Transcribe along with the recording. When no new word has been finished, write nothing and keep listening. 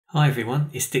Hi everyone,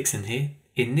 it's Dixon here.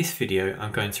 In this video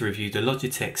I'm going to review the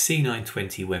Logitech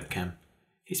C920 webcam.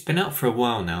 It's been out for a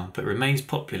while now but remains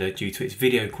popular due to its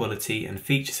video quality and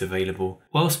features available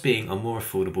whilst being a more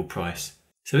affordable price.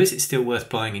 So is it still worth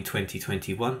buying in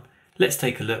 2021? Let's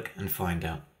take a look and find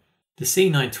out. The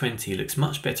C920 looks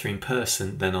much better in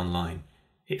person than online.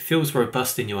 It feels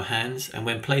robust in your hands and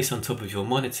when placed on top of your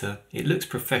monitor it looks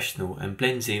professional and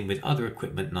blends in with other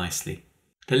equipment nicely.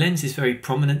 The lens is very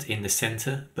prominent in the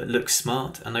centre but looks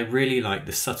smart, and I really like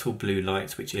the subtle blue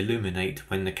lights which illuminate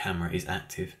when the camera is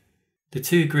active. The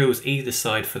two grills either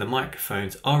side for the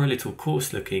microphones are a little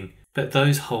coarse looking, but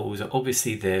those holes are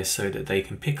obviously there so that they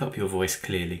can pick up your voice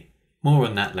clearly. More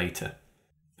on that later.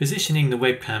 Positioning the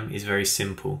webcam is very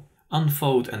simple.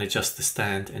 Unfold and adjust the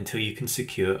stand until you can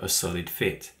secure a solid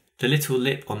fit. The little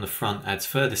lip on the front adds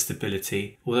further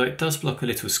stability, although it does block a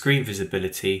little screen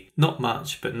visibility, not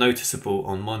much but noticeable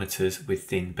on monitors with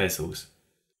thin bezels.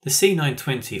 The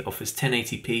C920 offers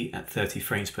 1080p at 30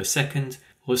 frames per second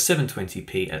or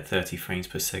 720p at 30 frames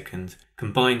per second,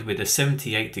 combined with a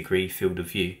 78-degree field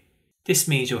of view. This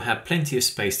means you'll have plenty of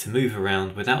space to move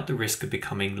around without the risk of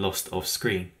becoming lost off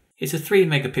screen. It's a 3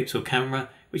 megapixel camera,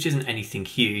 which isn't anything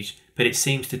huge, but it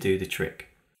seems to do the trick.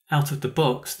 Out of the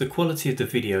box, the quality of the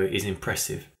video is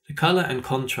impressive. The colour and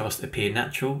contrast appear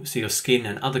natural, so your skin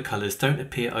and other colours don't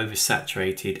appear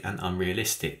oversaturated and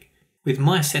unrealistic. With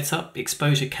my setup,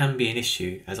 exposure can be an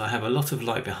issue as I have a lot of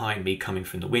light behind me coming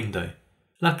from the window.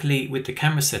 Luckily, with the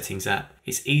camera settings app,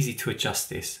 it's easy to adjust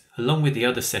this, along with the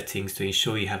other settings to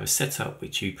ensure you have a setup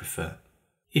which you prefer.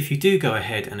 If you do go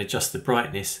ahead and adjust the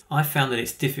brightness, I found that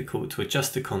it's difficult to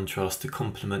adjust the contrast to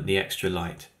complement the extra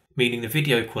light, meaning the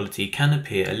video quality can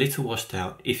appear a little washed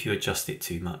out if you adjust it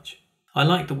too much. I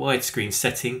like the widescreen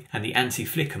setting, and the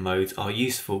anti-flicker modes are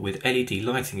useful with LED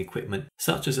lighting equipment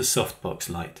such as a softbox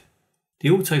light. The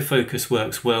autofocus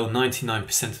works well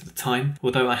 99% of the time,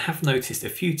 although I have noticed a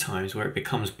few times where it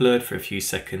becomes blurred for a few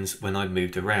seconds when I've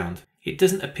moved around. It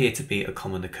doesn't appear to be a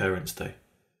common occurrence though.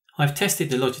 I've tested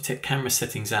the Logitech camera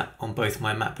settings app on both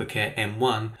my MacBook Air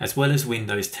M1 as well as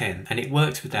Windows 10, and it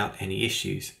works without any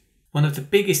issues. One of the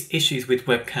biggest issues with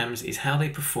webcams is how they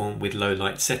perform with low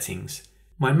light settings.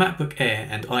 My MacBook Air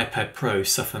and iPad Pro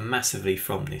suffer massively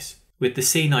from this. With the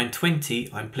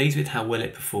C920, I'm pleased with how well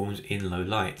it performs in low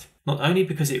light. Not only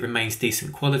because it remains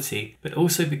decent quality, but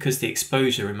also because the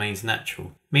exposure remains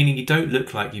natural, meaning you don't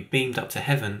look like you beamed up to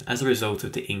heaven as a result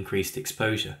of the increased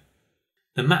exposure.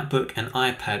 The MacBook and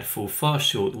iPad fall far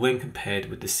short when compared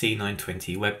with the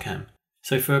C920 webcam.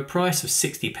 So for a price of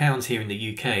 £60 here in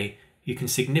the UK, you can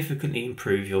significantly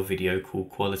improve your video call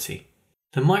quality.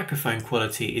 The microphone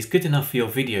quality is good enough for your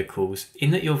video calls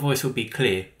in that your voice will be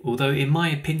clear, although in my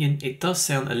opinion it does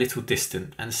sound a little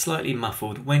distant and slightly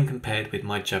muffled when compared with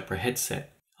my Jabra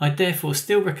headset. I therefore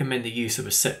still recommend the use of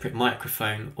a separate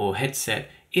microphone or headset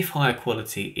if higher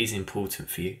quality is important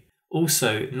for you.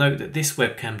 Also, note that this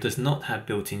webcam does not have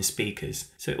built-in speakers,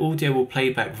 so audio will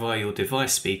play back via your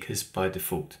device speakers by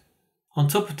default. On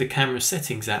top of the camera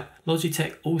settings app,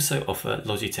 Logitech also offer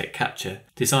Logitech Capture,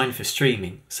 designed for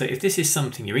streaming, so if this is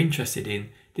something you're interested in,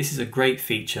 this is a great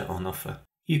feature on offer.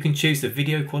 You can choose the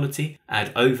video quality,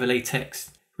 add overlay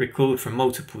text, record from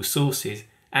multiple sources,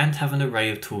 and have an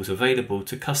array of tools available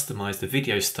to customize the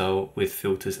video style with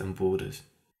filters and borders.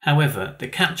 However, the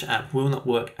Capture app will not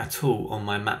work at all on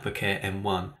my MacBook Air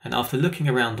M1, and after looking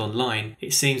around online,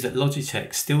 it seems that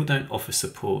Logitech still don't offer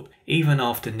support, even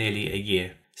after nearly a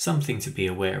year. Something to be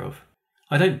aware of.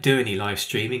 I don't do any live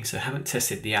streaming, so haven't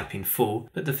tested the app in full,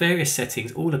 but the various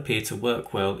settings all appear to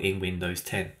work well in Windows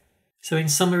 10. So in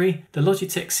summary, the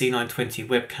Logitech C920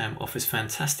 webcam offers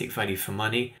fantastic value for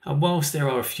money, and whilst there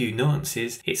are a few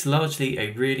nuances, it's largely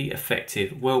a really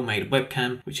effective, well-made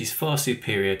webcam which is far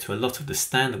superior to a lot of the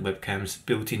standard webcams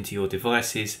built into your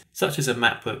devices, such as a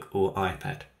MacBook or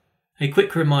iPad. A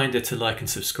quick reminder to like and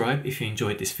subscribe if you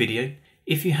enjoyed this video.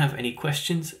 If you have any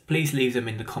questions, please leave them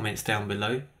in the comments down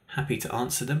below. Happy to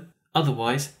answer them.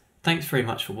 Otherwise, thanks very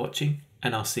much for watching,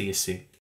 and I'll see you soon.